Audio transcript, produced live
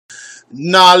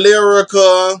Nah,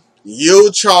 Lyrica,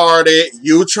 you charted.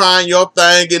 You trying your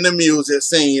thing in the music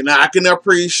scene. I can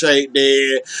appreciate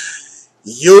that.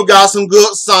 You got some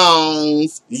good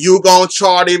songs. You gonna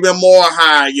chart even more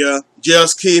higher.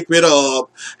 Just keep it up.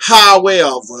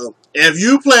 However, if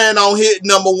you plan on hitting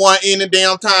 #1 any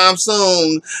damn time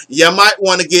soon, you might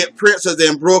want to get Princess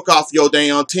and Brooke off your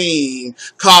damn team.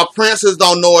 Cause Princess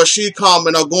don't know if she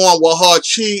coming or going with her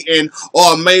cheating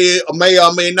or may or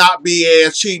may not be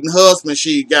as cheating husband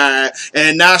she got.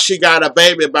 And now she got a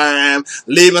baby by him,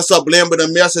 leaving subliminal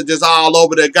messages all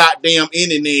over the goddamn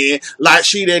internet. Like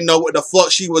she didn't know what the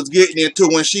fuck she was getting into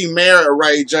when she married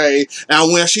Ray J.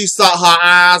 And when she saw her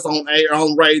eyes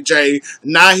on Ray J,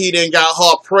 now he done got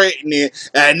her pregnant.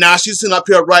 And now she's sitting up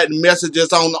here writing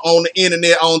messages on the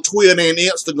internet, on Twitter and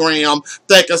Instagram,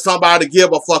 thinking somebody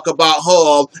give a fuck about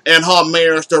her and her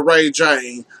marriage to Ray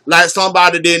J. Like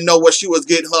somebody didn't know what she was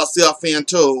getting herself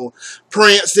into.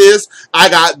 Princess, I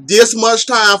got this much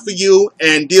time for you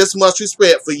and this much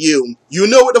respect for you. You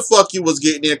know what the fuck you was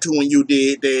getting into when you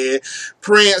did that.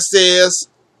 Princess,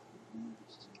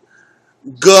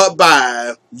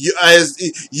 goodbye.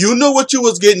 You know what you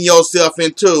was getting yourself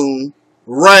into.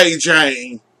 Ray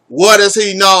J. What is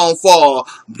he known for?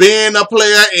 Being a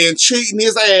player and cheating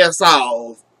his ass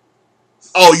off.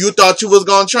 Oh, you thought you was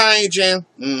gonna change him?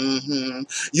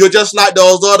 You're just like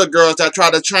those other girls that try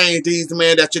to change these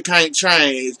men that you can't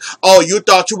change. Oh, you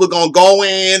thought you were gonna go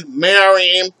in, marry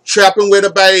him, trap him with a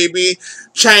baby,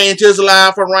 change his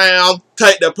life around,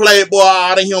 take the playboy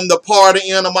out of him, the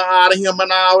party animal out of him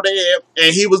and all that,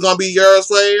 and he was gonna be yours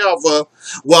forever.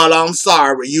 Well, I'm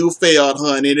sorry, you failed,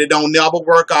 honey. It don't never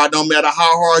work out, no matter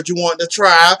how hard you want to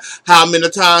try, how many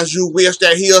times you wish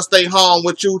that he'll stay home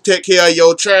with you, take care of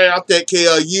your child, take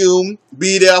care of you,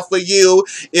 be there for you.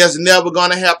 It's never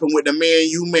gonna happen with the man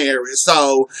you marry.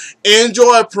 So,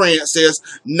 enjoy, Princess.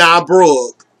 Now,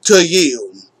 Brooke, to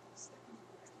you.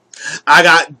 I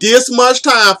got this much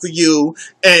time for you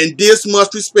and this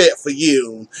much respect for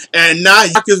you. And now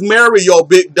you can marry your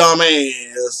big dumb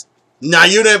ass. Now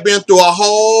you done been through a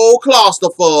whole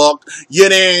clusterfuck. You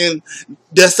done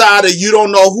decided you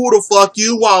don't know who the fuck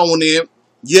you wanted.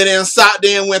 You done sat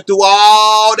there and went through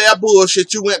all that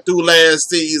bullshit you went through last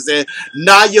season.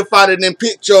 Now you finally done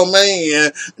picked your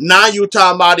man. Now you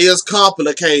talking about it's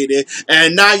complicated.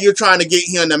 And now you're trying to get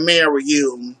him to marry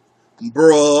you.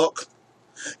 Brooke,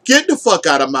 get the fuck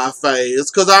out of my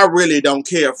face, because I really don't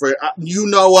care for it. You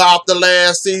know, after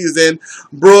last season,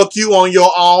 Brooke, you on your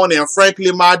own, and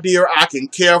frankly, my dear, I can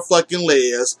care fucking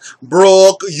less.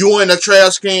 Brooke, you in the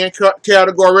trash can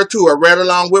category too, right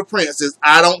along with Princess.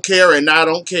 I don't care, and I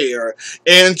don't care.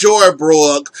 Enjoy,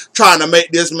 Brooke, trying to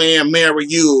make this man marry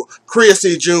you.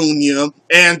 Chrissy Jr.,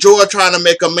 enjoy trying to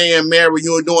make a man marry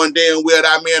you and doing damn well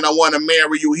that man I want to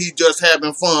marry you. He just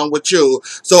having fun with you.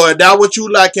 So is that what you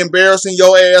like, embarrassing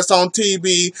your ass on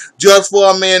TV just for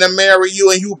a man to marry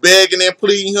you and you begging and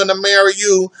pleading him to marry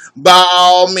you? By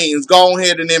all means, go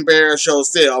ahead and embarrass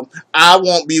yourself. I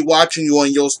won't be watching you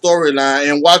on your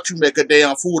storyline and watch you make a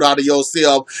damn fool out of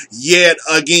yourself yet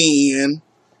again.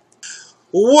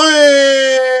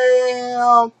 Well,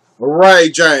 Ray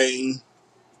J,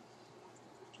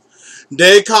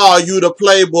 they call you the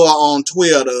playboy on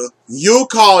Twitter. You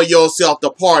call yourself the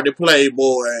party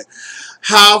playboy.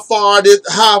 How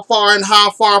far-fetched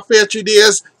it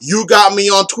is, you got me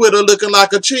on Twitter looking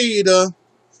like a cheater.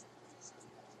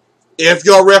 If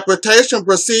your reputation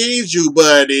precedes you,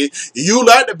 buddy, you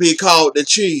like to be called the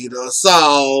cheater.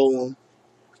 So,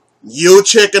 you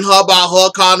checking her about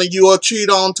her calling you a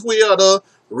cheater on Twitter?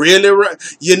 Really?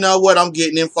 You know what? I'm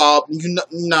getting involved. You know,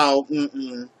 no.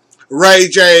 Ray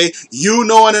J, you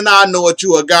knowing and I know it,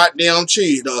 you a goddamn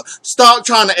cheater. Stop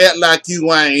trying to act like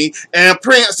you ain't. And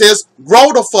Princess,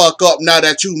 grow the fuck up now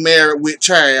that you married with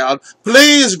child.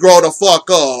 Please grow the fuck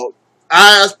up.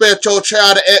 I expect your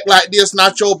child to act like this,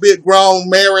 not your big grown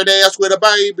married ass with a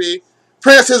baby.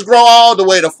 Princess, grow all the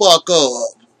way the fuck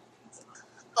up.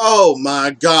 Oh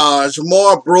my gosh,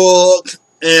 more Brooke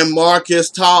and Marcus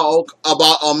talk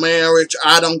about a marriage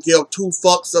I don't give two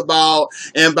fucks about,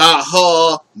 and about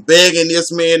her begging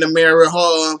this man to marry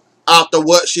her after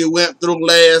what she went through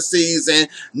last season.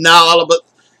 Now all of it.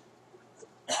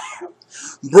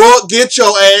 Brooke, get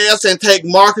your ass and take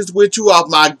Marcus with you off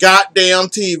my goddamn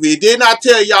TV. Didn't I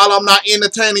tell y'all I'm not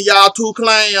entertaining y'all two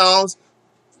clowns?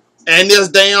 And this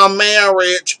damn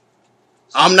marriage,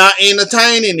 I'm not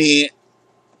entertaining it.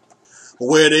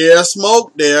 Where there's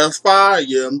smoke, there's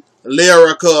fire.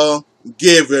 Lyrica,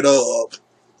 give it up.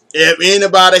 If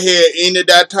anybody had ended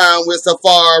that time with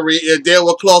Safari, if they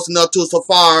were close enough to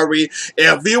Safari,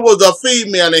 if he was a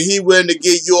female and he willing to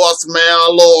give you a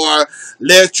smile or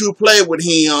let you play with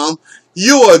him,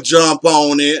 you would jump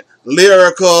on it.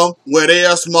 Lyrical, where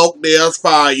there's smoke, there's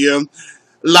fire.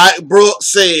 Like Brooke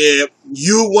said,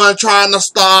 you weren't trying to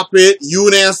stop it.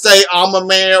 You didn't say, I'm a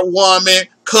married woman.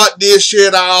 Cut this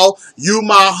shit off. You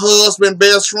my husband,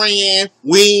 best friend.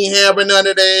 We ain't having none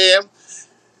of that.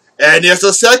 And there's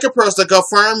a second person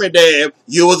confirming that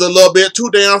you was a little bit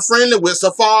too damn friendly with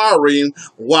Safari.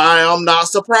 Why, I'm not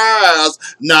surprised.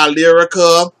 Now,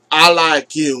 Lyrica, I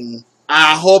like you.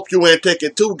 I hope you ain't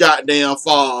taking too goddamn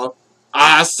far.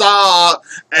 I saw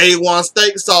A1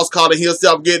 Steak Sauce calling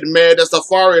himself getting mad at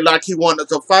Safari like he wanted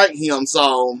to fight him,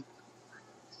 so...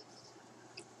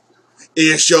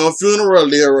 It's your funeral,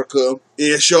 Lyrica.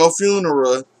 It's your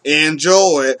funeral.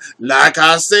 Enjoy it. Like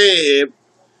I said,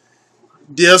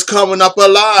 this coming up a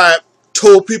lot.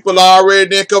 2 people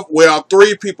already think of, well,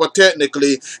 3 people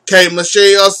technically. K.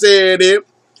 Michelle said it.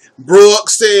 Brooke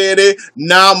said it.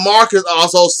 Now Marcus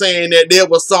also saying that there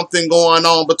was something going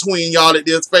on between y'all at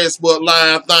this Facebook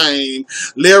Live thing.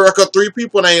 Lyrica, 3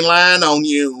 people ain't lying on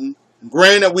you.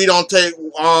 Granted, we don't take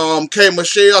K.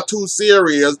 Michelle too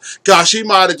serious, cause she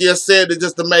might have just said it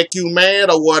just to make you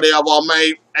mad or whatever, or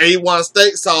make A1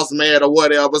 Steak Sauce mad or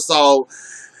whatever. So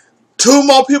 2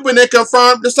 more people that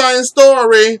confirmed the same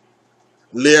story.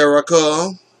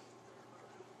 Lyrica,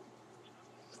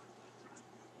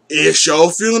 it's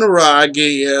your funeral, I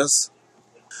guess.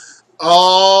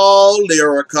 Oh,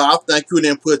 Lyrica, I think you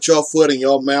didn't put your foot in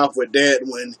your mouth with that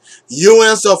one. You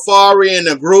and Safari in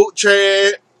the group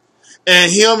chat,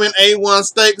 and him and A1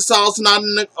 Steak Sauce not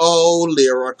in the... Oh,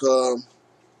 Lyrica.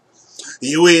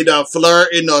 You either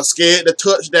flirting or scared to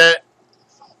touch that.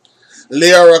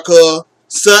 Lyrica,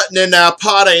 something in that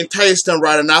pot ain't tasting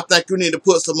right, and I think you need to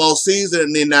put some more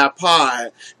seasoning in that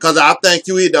pot. Because I think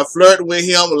you either flirting with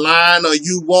him, lying, or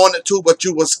you wanted to, but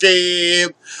you were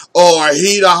scared. Or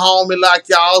he the homie like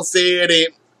y'all said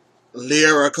it.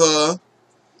 Lyrica,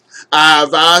 I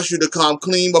advise you to come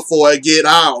clean before it get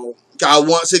out. Because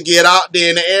once it get out there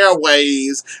in the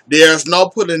airways, there's no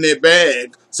putting it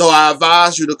back. So I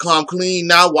advise you to come clean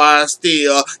now while it's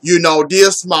still, you know,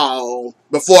 this small.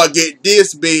 Before it get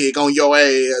this big on your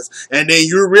ass. And then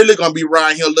you're really going to be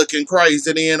right here looking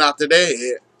crazy then after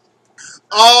that.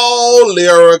 Oh,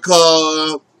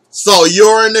 Lyrica. So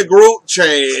you're in the group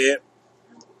chat.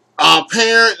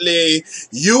 Apparently,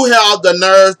 you have the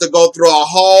nerve to go through a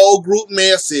whole group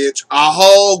message, a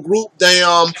whole group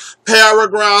damn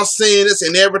paragraph sentence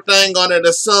and everything under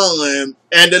the sun,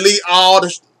 and delete all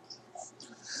the...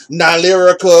 Now,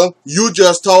 Lyrica, you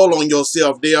just told on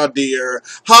yourself there, dear.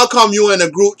 How come you in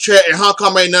a group chat and how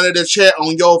come ain't none of the chat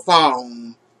on your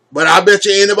phone? But I bet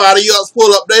you anybody else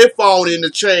pull up their phone in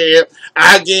the chat,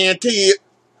 I guarantee it.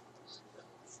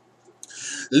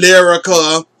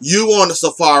 Lyrica, you wanted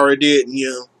Safari, didn't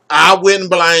you? I wouldn't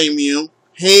blame you.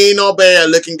 He ain't no bad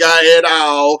looking guy at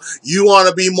all. You want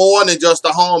to be more than just a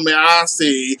homie, I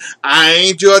see. I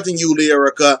ain't judging you,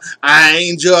 Lyrica. I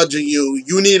ain't judging you.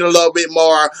 You need a little bit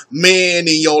more man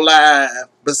in your life.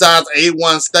 Besides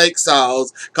A1 Steak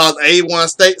Sauce. Because A1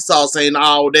 Steak Sauce ain't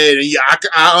all that. And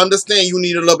I understand you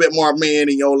need a little bit more man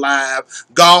in your life.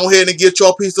 Go ahead and get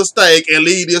your piece of steak and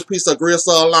leave this piece of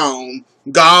gristle alone.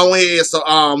 Go ahead, so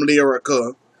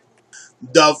Lyrica.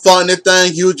 The funny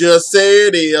thing you just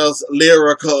said is,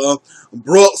 Lyrica,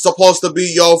 Brooke's supposed to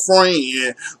be your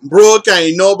friend. Brooke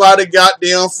ain't nobody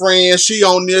goddamn friend. She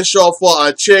on this show for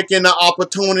a check and an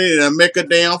opportunity to make a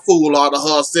damn fool out of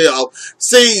herself.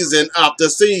 Season after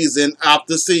season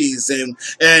after season.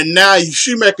 And now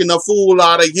she making a fool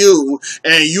out of you.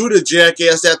 And you the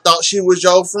jackass that thought she was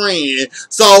your friend.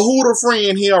 So who the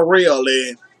friend here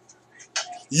really?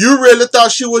 You really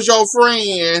thought she was your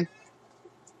friend?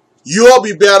 You'll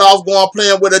be better off going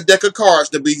playing with a deck of cards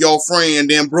to be your friend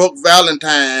than Brooke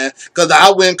Valentine. Because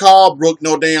I wouldn't call Brooke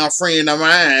no damn friend of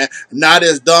mine. Not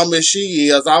as dumb as she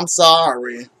is. I'm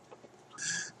sorry.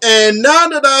 And now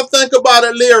that I think about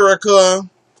it, Lyrica,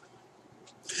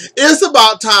 it's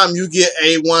about time you get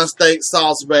A1 Steak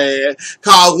Sauce bad.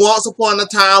 Cause once upon a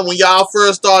time when y'all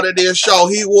first started this show,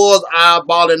 he was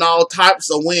eyeballing all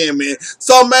types of women.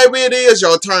 So maybe it is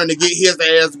your turn to get his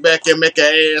ass back and make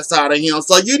an ass out of him.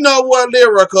 So you know what,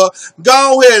 Lyrica?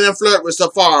 Go ahead and flirt with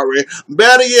Safari.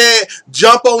 Better yet,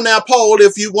 jump on that pole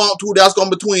if you want to. That's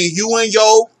going to be between you and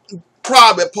your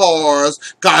private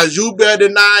parts, cause you better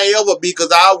than I ever be,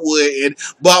 cause I wouldn't.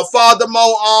 But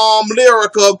furthermore,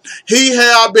 Lyrica, he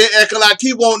have been acting like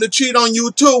he wanted to cheat on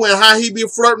you too, and how he be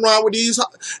flirting around with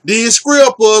these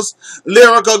scrippers.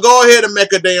 Lyrica, go ahead and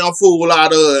make a damn fool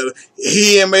out of it.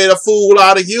 He ain't made a fool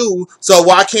out of you, so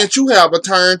why can't you have a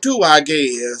turn too, I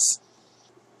guess?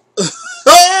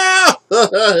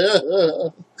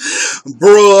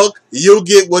 Brooke, you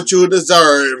get what you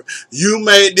deserve. You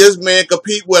made this man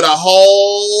compete with a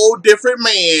whole different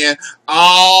man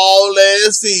all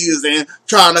last season,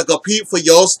 trying to compete for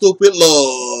your stupid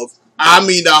love. I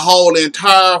mean the whole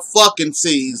entire fucking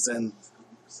season.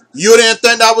 You didn't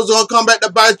think that was going to come back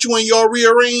to bite you in your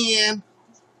rear end?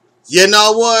 You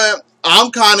know what?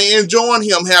 I'm kind of enjoying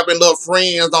him having little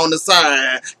friends on the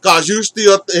side. Because you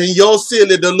still, in your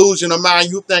silly delusion of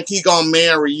mind, you think he going to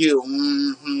marry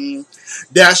you.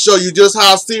 That show you just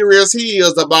how serious he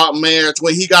is about marriage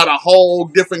when he got a whole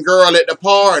different girl at the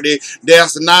party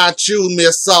that's not you,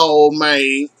 Miss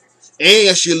Soulmate.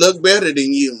 And she look better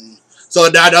than you. So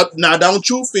now don't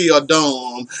you feel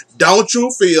dumb. Don't you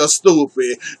feel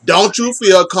stupid. Don't you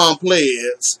feel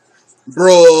complex.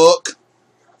 Brooke,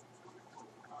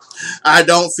 I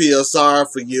don't feel sorry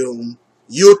for you.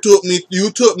 You took me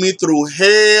through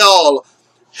hell,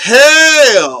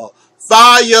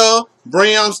 fire,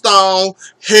 brimstone,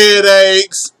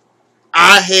 headaches.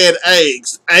 I had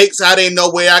aches. I didn't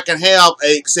know where I can have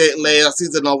aches at last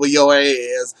season over your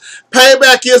ass.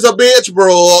 Payback is a bitch,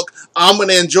 Brooke. I'm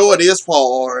gonna enjoy this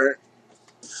part.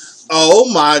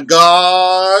 Oh my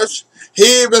gosh.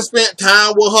 He even spent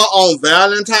time with her on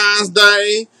Valentine's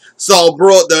Day. So,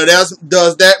 Brooke,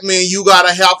 does that mean you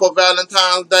gotta have a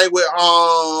Valentine's Day with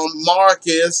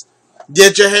Marcus?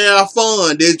 Did you have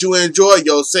fun? Did you enjoy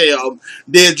yourself?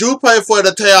 Did you pay for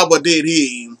the tab or did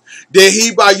he? Did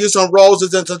he buy you some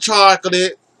roses and some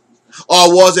chocolate?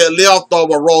 Or was it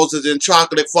leftover roses and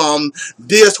chocolate from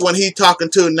this one he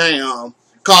talking to now?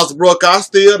 Cause, Brooke, I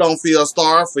still don't feel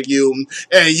sorry for you.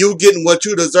 And you getting what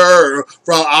you deserve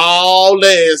from all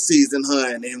last season,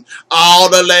 honey. All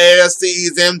the last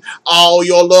season. All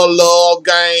your little love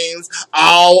games.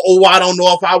 Oh, I don't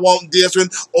know if I want this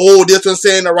one. Oh, this one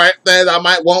saying the right things. I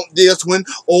might want this one.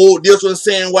 Oh, this one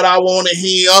saying what I want to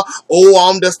hear. Oh,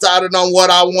 I'm deciding on what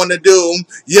I want to do.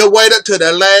 You waited to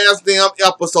the last damn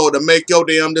episode to make your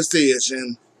damn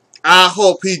decision. I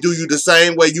hope he do you the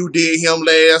same way you did him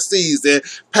last season.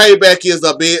 Payback is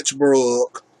a bitch,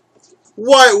 Brooke.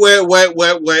 Wait.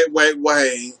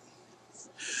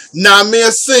 Now,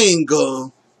 Miss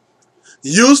Single,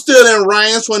 you still in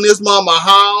range from this mama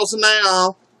house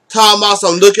now? Talking about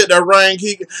some look at the ring.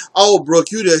 Oh,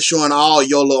 Brooke, you just showing all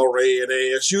your little red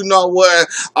ass. You know what?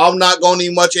 I'm not going to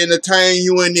need much entertain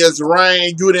you in this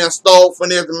ring. You done stole from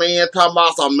this man talking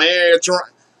about some marriage ring.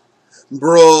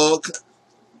 Brooke,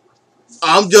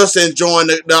 I'm just enjoying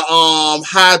the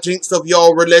hijinks of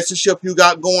your relationship you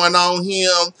got going on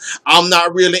here. I'm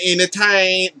not really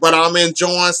entertained, but I'm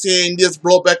enjoying seeing this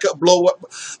blow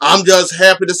up. I'm just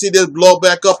happy to see this blow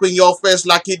back up in your face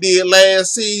like you did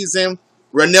last season.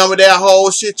 Remember that whole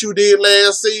shit you did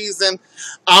last season?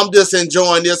 I'm just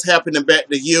enjoying this happening back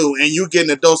to you, and you getting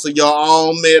a dose of your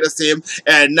own medicine,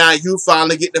 and now you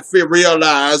finally get to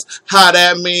realize how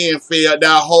that man felt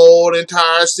that whole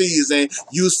entire season.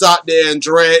 You sat there and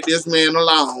dragged this man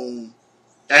along.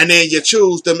 And then you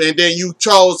chose him, and then you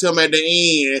chose him at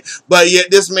the end. But yet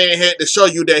this man had to show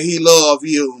you that he loved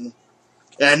you.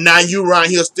 And now you right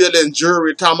here still in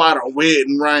jury talking about a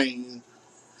wedding ring.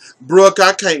 Brooke,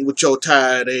 I can't with your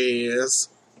tired ass.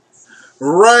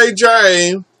 Ray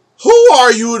J, who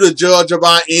are you to judge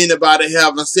about anybody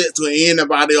having sex with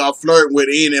anybody or flirting with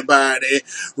anybody?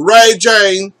 Ray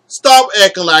J, stop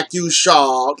acting like you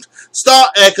shocked.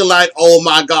 Stop acting like, oh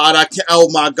my God, oh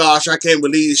my gosh, I can't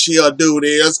believe she'll do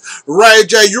this. Ray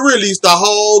J, you released the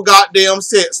whole goddamn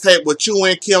sex tape with you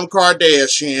and Kim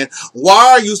Kardashian.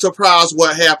 Why are you surprised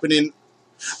what happened?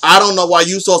 I don't know why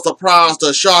you so surprised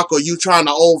or shocked, or you trying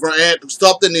to overact.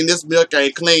 Something in this milk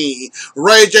ain't clean.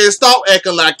 Ray J, stop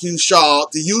acting like you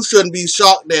shocked. You shouldn't be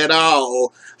shocked at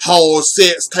all. Whole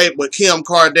sex tape with Kim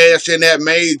Kardashian that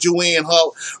made you in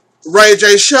her. Ray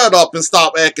J, shut up and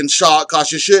stop acting shocked,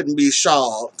 cause you shouldn't be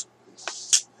shocked.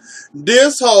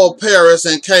 This whole Paris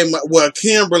and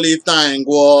Kimberly thing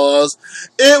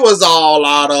it was all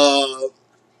out of,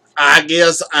 I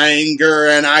guess, anger,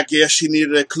 and I guess she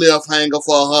needed a cliffhanger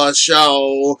for her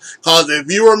show. Because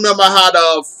if you remember how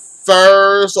the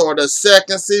first or the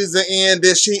second season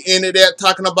that she ended up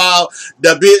talking about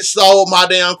the bitch stole my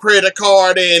damn credit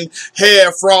card and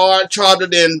had fraud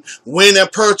charged and went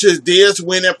and purchased this,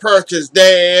 went and purchased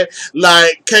that.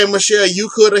 Like, K. Michelle, you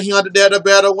could have handled that a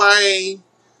better way.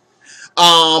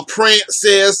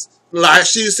 Princess, like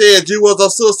she said, you was a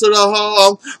sister to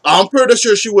her. I'm pretty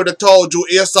sure she would have told you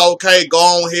it's okay,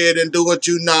 go ahead and do what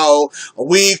you know.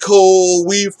 We cool,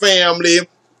 we family.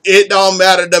 It don't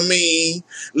matter to me.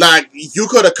 Like, you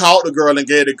could have called the girl and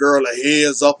gave the girl a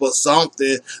heads up or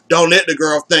something. Don't let the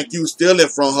girl think you stealing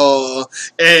from her.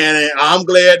 And I'm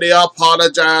glad they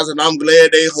apologize, and I'm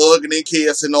glad they hugging and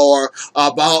kissing or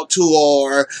about to,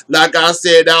 or like I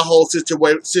said, that whole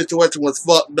situation was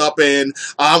fucked up, and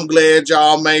I'm glad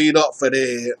y'all made up for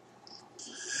that.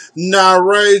 Now,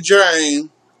 Ray J,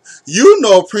 you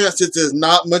know Princess is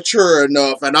not mature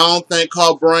enough, and I don't think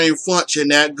her brain function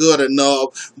that good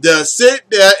enough to sit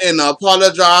there and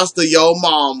apologize to your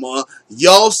mama,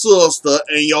 your sister,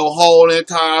 and your whole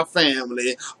entire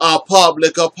family. A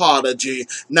public apology.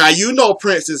 Now, you know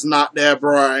Princess not that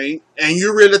brain, and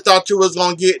you really thought you was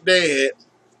gonna get that.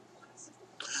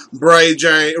 Ray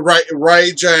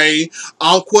J,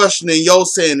 I'm questioning your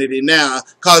sanity now,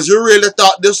 cause you really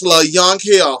thought this little young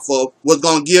heifer was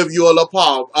gonna give you an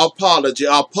apology,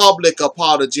 a public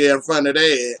apology in front of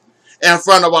that, in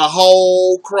front of a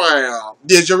whole crowd.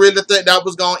 Did you really think that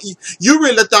was gonna? You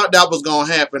really thought that was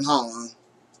gonna happen, huh?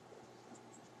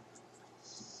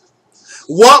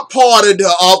 What part of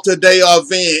today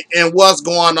event and what's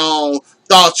going on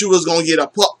thought you was gonna get a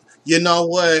you know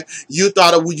what? You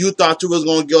thought you was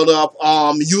gonna get up.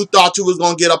 You thought you was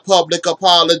gonna get a public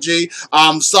apology.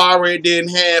 I'm sorry it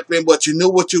didn't happen, but you knew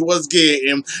what you was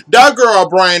getting. That girl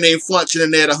brain ain't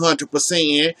functioning at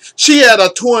 100%. She had a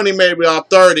 20, maybe a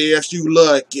 30 if you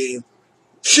lucky.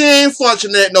 She ain't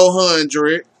functioning at no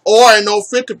 100. Or at no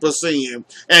 50%,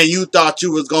 and you thought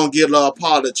you was gonna get an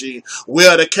apology.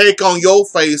 Well, the cake on your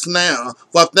face now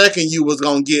for thinking you was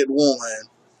gonna get one.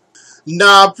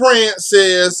 Now,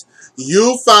 Princess,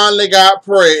 you finally got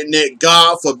pregnant.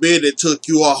 God forbid it took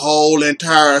you a whole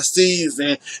entire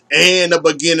season and the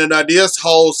beginning of this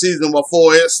whole season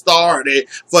before it started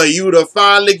for you to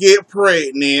finally get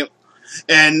pregnant.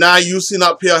 And now you sitting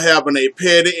up here having a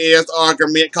petty ass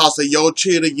argument because of your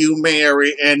cheater you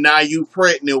married and now you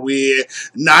pregnant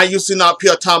with. Now you sitting up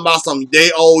here talking about some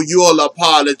they owe you an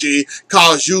apology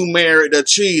because you married a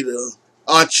cheater.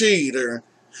 A cheater.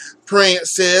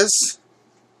 Princess,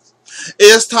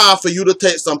 it's time for you to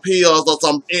take some pills or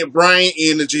some brain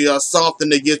energy or something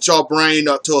to get your brain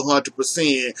up to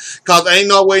 100%. Cause ain't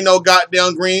no way no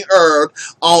goddamn green herb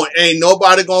on. Ain't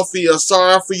nobody gonna feel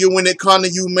sorry for you when it come to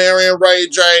you marrying Ray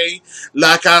J.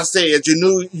 Like I said, you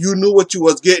knew what you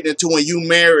was getting into when you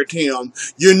married him.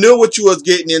 You knew what you was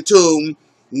getting into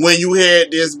when you had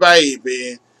this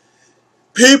baby.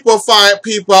 People fight,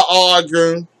 people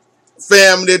argue.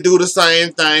 Family do the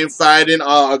same thing, fight and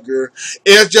argue.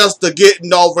 It's just the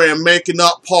getting over and making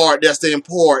up part that's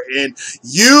important.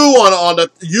 You on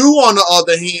the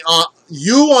other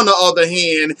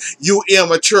hand, you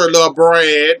immature little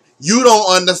Brad. You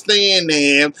don't understand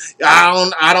them.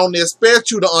 I don't expect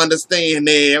you to understand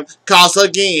them, cause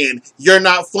again, you're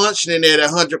not functioning at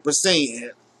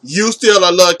 100%. You still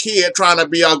a little kid trying to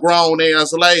be a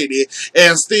grown-ass lady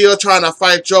and still trying to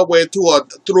fight your way through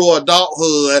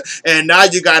adulthood. And now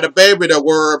you got a baby to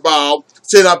worry about.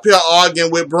 Sitting up here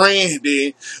arguing with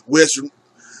Brandy, which,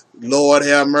 Lord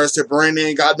have mercy, Brandy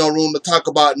ain't got no room to talk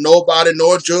about nobody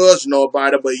nor judge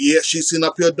nobody. But yet she's sitting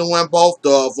up here doing both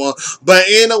of them. But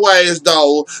anyways,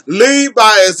 though, lead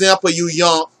by example, you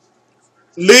young.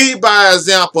 Lead by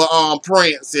example,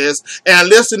 Princess, and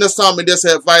listen to some of this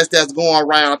advice that's going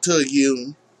around to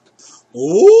you.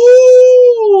 Ooh.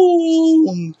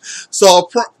 So,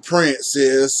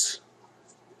 Princess,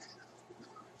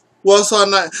 what's her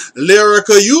name?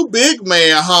 Lyrica, you big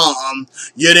man, huh?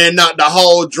 You didn't knock the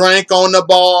whole drink on the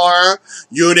bar.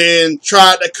 You didn't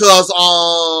try to cuss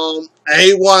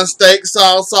A1 steak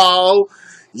sauce off.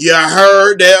 You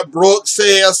heard that Brooke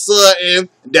said something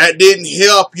that didn't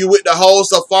help you with the whole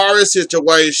Safari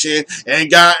situation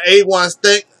and got A1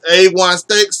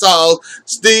 steak sauce.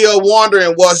 Still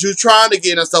wondering, was you trying to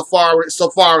get in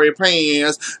Safari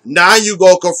pants? Now you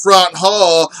go confront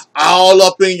her all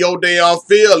up in your damn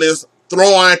feelings,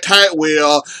 throwing tight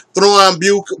wheel, throwing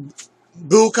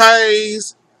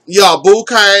bouquets. Yeah,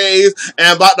 bouquets,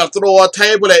 and about to throw a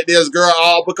table at this girl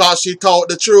all because she told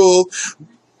the truth.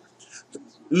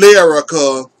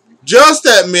 Lyrica, Just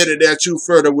admit it that you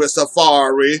flirted with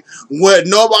Safari. Would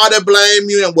nobody blame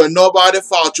you and would nobody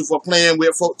fault you for playing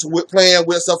with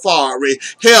Safari?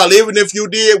 Hell, even if you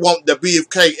did want the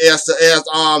beefcake as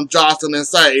Jocelyn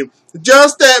say,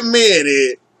 just admit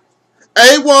it.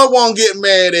 A1 won't get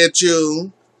mad at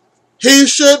you. He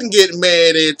shouldn't get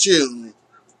mad at you.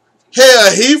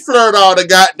 Hell, he flirt all the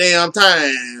goddamn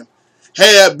time.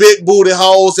 Had big booty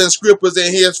holes and scrippers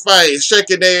in his face,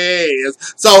 shaking their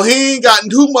ass. So he ain't got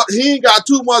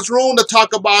too much room to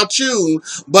talk about you,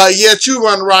 but yet you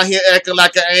run around here acting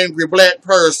like an angry black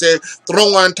person,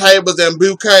 throwing tables and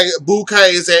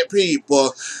bouquets at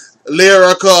people.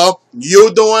 Lyrica,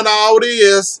 you doing all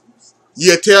this.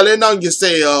 You're telling on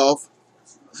yourself.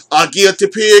 A guilty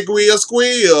pig will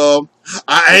squeal.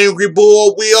 An angry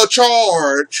bull will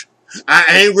charge. An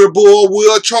angry bull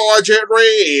will charge at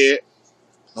red.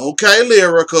 Okay,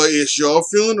 Lyrica, it's your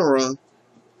funeral.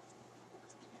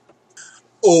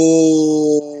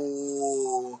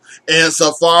 Oh, and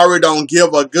Safari don't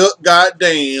give a good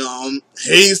goddamn.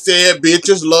 He said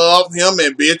bitches love him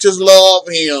and bitches love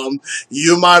him.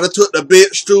 You might have took the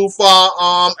bitch too far,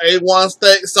 A1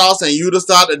 steak sauce, and you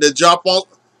decided to jump on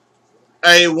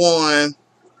A1.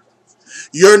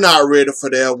 You're not ready for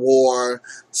that war.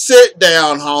 Sit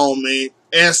down, homie.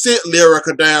 And sit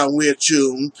Lyrica down with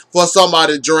you for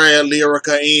somebody to drag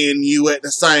Lyrica in you at the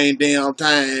same damn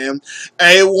time.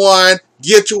 A1,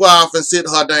 get you off and sit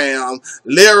her down.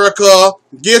 Lyrica,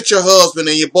 get your husband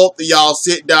and you both of y'all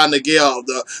sit down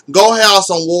together. Go have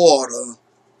some water.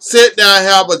 Sit down,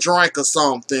 have a drink or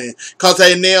something. Cause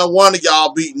ain't never one of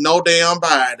y'all beat no damn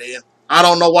body. I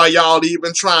don't know why y'all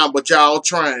even trying, but y'all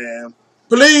trying.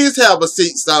 Please have a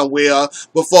seat somewhere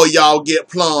before y'all get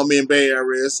plumb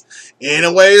embarrassed.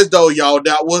 Anyways, though, y'all,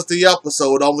 that was the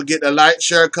episode. Don't forget to like,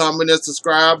 share, comment, and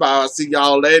subscribe. I'll see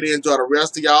y'all later. Enjoy the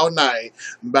rest of y'all night.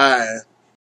 Bye.